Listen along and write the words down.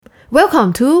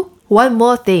Welcome to One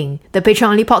More Thing, the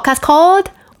Patreon-only podcast called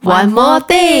One More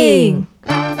Thing.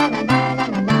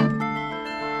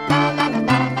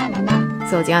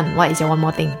 So, Jian, what is your one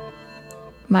more thing?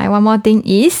 My one more thing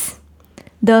is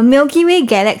the Milky Way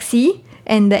galaxy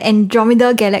and the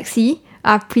Andromeda galaxy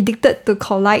are predicted to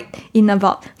collide in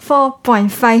about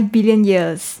 4.5 billion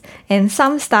years, and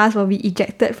some stars will be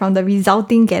ejected from the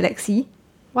resulting galaxy.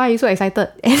 Why are you so excited?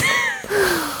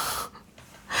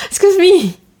 Excuse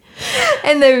me.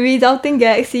 And the resulting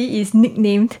galaxy is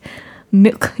nicknamed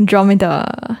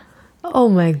Milkdromeda. Oh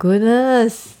my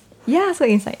goodness. Yeah, so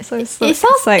exciting. It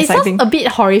sounds a bit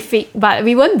horrific, but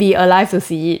we won't be alive to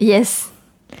see it. Yes.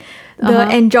 The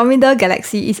Andromeda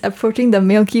galaxy is approaching the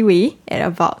Milky Way at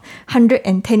about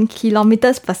 110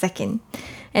 kilometers per second.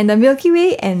 And the Milky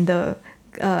Way and the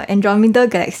Andromeda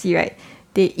galaxy, right,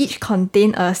 they each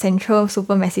contain a central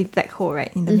supermassive black hole,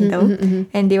 right, in the middle.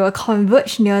 And they will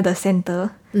converge near the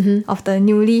center of the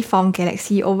newly formed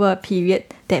galaxy over a period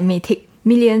that may take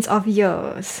millions of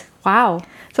years. Wow.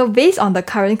 So based on the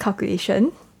current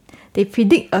calculation, they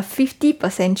predict a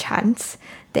 50% chance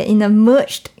that in a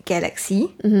merged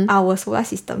galaxy, our solar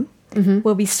system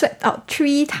will be swept out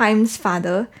 3 times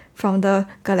farther from the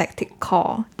galactic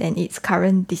core than its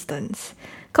current distance.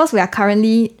 Because we are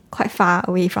currently quite far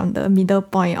away from the middle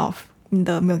point of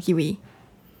the Milky Way.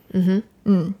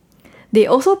 They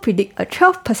also predict a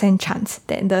 12% chance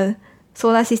that the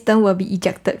solar system will be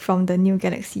ejected from the new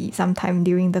galaxy sometime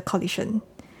during the collision.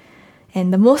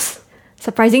 And the most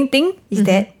surprising thing is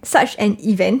that such an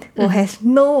event will have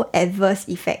no adverse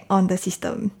effect on the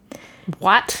system.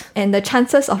 What? And the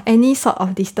chances of any sort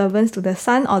of disturbance to the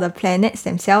sun or the planets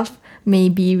themselves may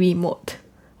be remote.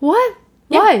 What?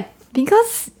 Yeah. Why?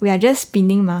 Because we are just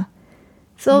spinning, ma.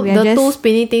 So We are the just- two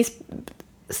spinning things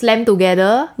slam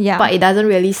together, Yeah. but it doesn't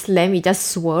really slam, it just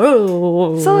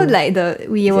swirl. So like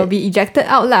we will be ejected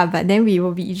out lah, but then we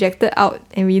will be ejected out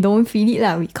and we don't feel it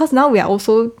lah. Because now we are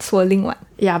also swirling what?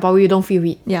 yeah, but we don't feel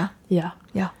it. Yeah. Yeah.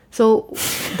 Yeah. So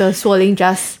the swirling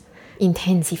just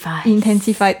intensifies.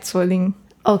 Intensified swirling.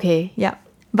 Okay. Yeah.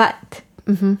 But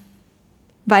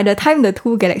by the time the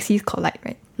two galaxies collide,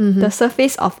 right, the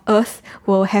surface of Earth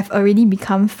will have already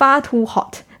become far too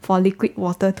hot for liquid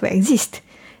water to exist,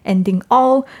 ending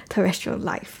all terrestrial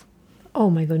life.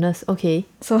 Oh my goodness. Okay.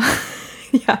 So,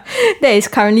 yeah, that is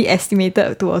currently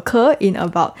estimated to occur in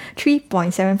about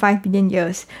 3.75 billion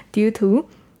years due to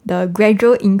the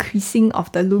gradual increasing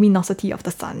of the luminosity of the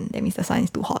sun. That means the sun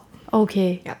is too hot.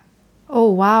 Okay. Yeah.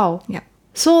 Oh wow. Yeah.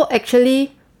 So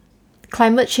actually,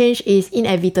 climate change is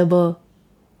inevitable.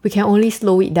 We can only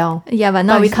slow it down. Yeah, but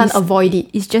now we can't avoid it.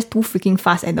 It's just too freaking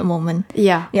fast at the moment.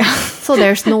 Yeah. Yeah. So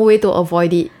there's no way to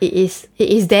avoid it. It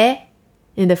is there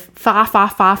in the far, far,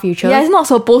 far future. Yeah, it's not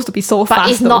supposed to be so but fast.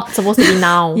 it's though. not supposed to be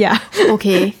now. Yeah.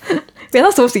 Okay. We're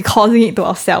not supposed to be causing it to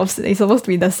ourselves. It's supposed to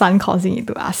be the sun causing it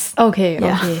to us. Okay.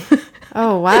 Yeah. Okay.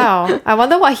 Oh wow. I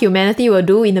wonder what humanity will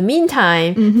do in the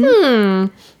meantime.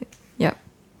 Yep.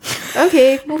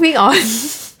 Okay. Moving on.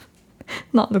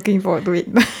 Not looking forward to it.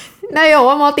 Now your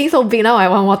one more thing so big. Now my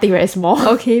one more thing very small.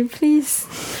 Okay, please.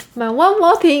 My one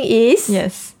more thing is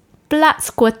Yes. blood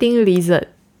squirting lizard.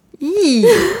 Eee.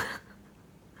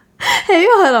 Have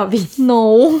you heard of it?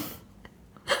 No.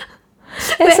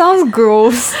 That sounds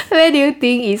gross. Where do you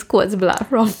think it squirts blood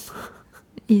from?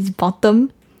 It's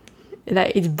bottom.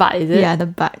 Like its butt, is it? Yeah, the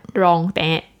butt. Wrong.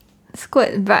 Dang it.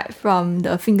 Squirt blood from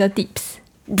the fingertips.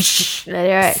 Like that,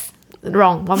 right?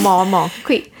 Wrong. One more.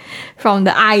 Quick. From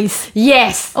the eyes.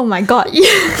 Yes. Oh my god.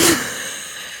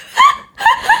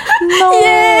 No.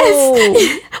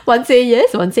 Yes. One say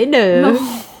yes, one say no.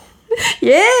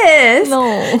 Yes. No.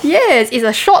 Yes, it's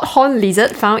a short-horned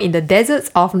lizard found in the deserts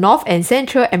of North and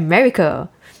Central America.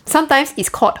 Sometimes it's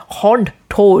called horned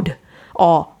toad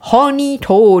or horny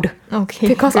toad Okay.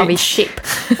 because of great. its shape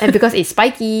and because it's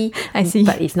spiky. I see.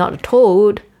 But it's not a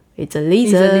toad. It's a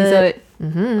It's lizard. a lizard.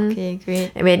 Okay,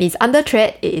 great. And when it's under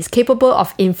threat, it is capable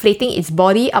of inflating its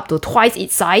body up to twice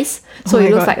its size. So Oh it my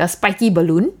looks God. like a spiky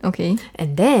balloon. Okay.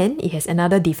 And then it has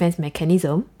another defense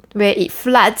mechanism where it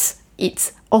floods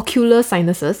its ocular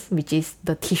sinuses, which is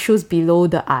the tissues below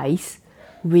the eyes,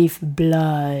 with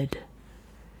blood.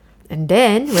 And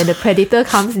then when the predator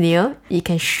comes near, it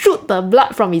can shoot the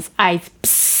blood from its eyes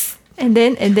psst, And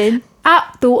then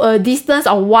up to a distance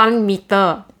of 1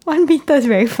 meter. 1 meter is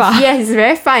very far. Yes, it's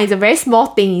very fine. It's a very small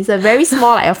thing. It's a very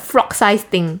small, like a frog-sized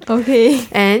thing. Okay.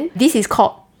 And this is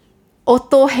called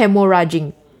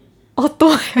auto-hemorrhaging.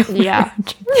 Auto. Yeah.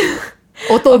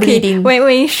 Auto-bleeding. When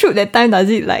you shoot that time, does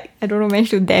it like, I don't know,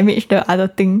 manage to damage the other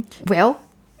thing? Well,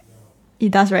 It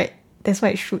does, right? That's why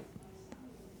it shoot.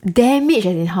 damage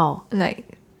as in how? Like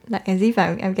Like as if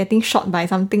I'm getting shot by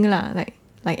something lah,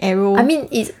 like arrow. I mean,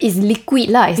 it's liquid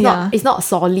lah. It's not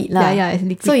solid lah. Yeah, it's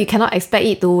liquid. So you cannot expect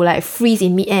it to like freeze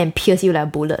in mid-air and pierce you like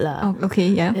a bullet lah. Oh, okay,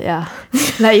 yeah. Yeah.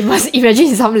 Like you must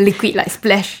imagine some liquid like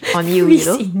splash on you, Freeze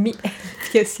you know? in mid-air,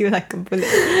 pierce you like a bullet.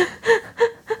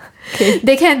 Okay.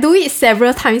 They can do it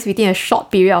several times within a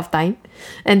short period of time.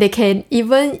 And they can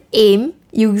even aim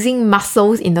using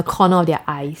muscles in the corner of their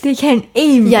eyes. They can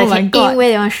aim. Yeah, oh they my can god. aim where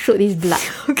they want to shoot this blood.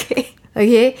 Okay.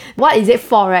 Okay? What is it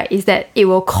for, right? Is that it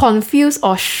will confuse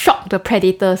or shock the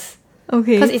predators.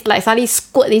 Okay. Because it's like suddenly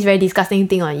squirt this very disgusting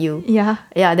thing on you. Yeah,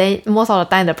 Yeah, then most of the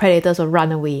time the predators will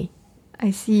run away.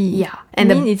 I see. Yeah. And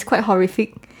And it's quite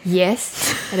horrific.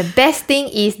 Yes. And the best thing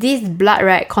is this blood,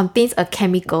 right, contains a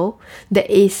chemical that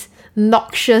is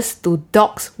noxious to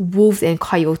dogs, wolves, and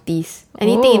coyotes.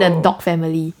 Anything in the Oh. dog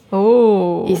family.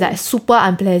 Oh. It's like super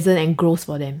unpleasant and gross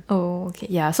for them. Oh, okay.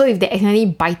 Yeah, so if they accidentally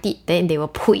bite it, then they will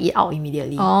put it out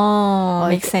immediately. Oh, Or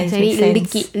makes if sense. they Makes accidentally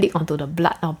sense. lick onto the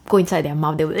blood or go inside their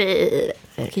mouth, they will...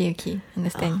 Okay.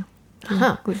 Understand.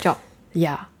 Huh. Good job.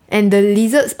 Yeah. And the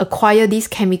lizards acquire this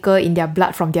chemical in their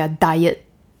blood from their diet.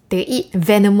 They eat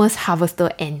venomous harvester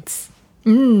ants.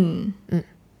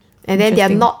 And then they are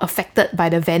Interesting. not affected by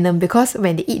the venom because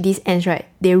when they eat these ants, right,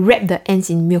 they wrap the ants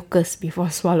in mucus before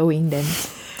swallowing them.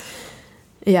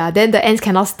 Yeah, then the ants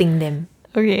cannot sting them.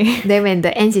 Okay. Then when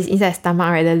the ants is inside the stomach,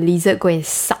 right, the lizard go and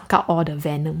suck out all the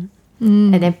venom.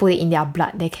 And then put it in their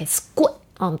blood. They can squirt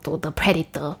onto the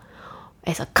predator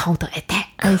as a counter attack.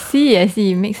 I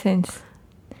see. Makes sense.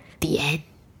 The end.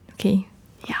 Okay.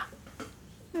 Yeah.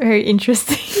 Very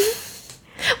interesting.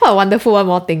 What a wonderful one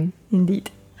more thing. Indeed.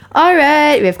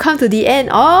 Alright, we've come to the end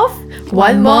of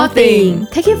One More Thing.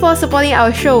 Thank you for supporting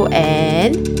our show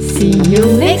and see you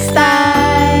next time.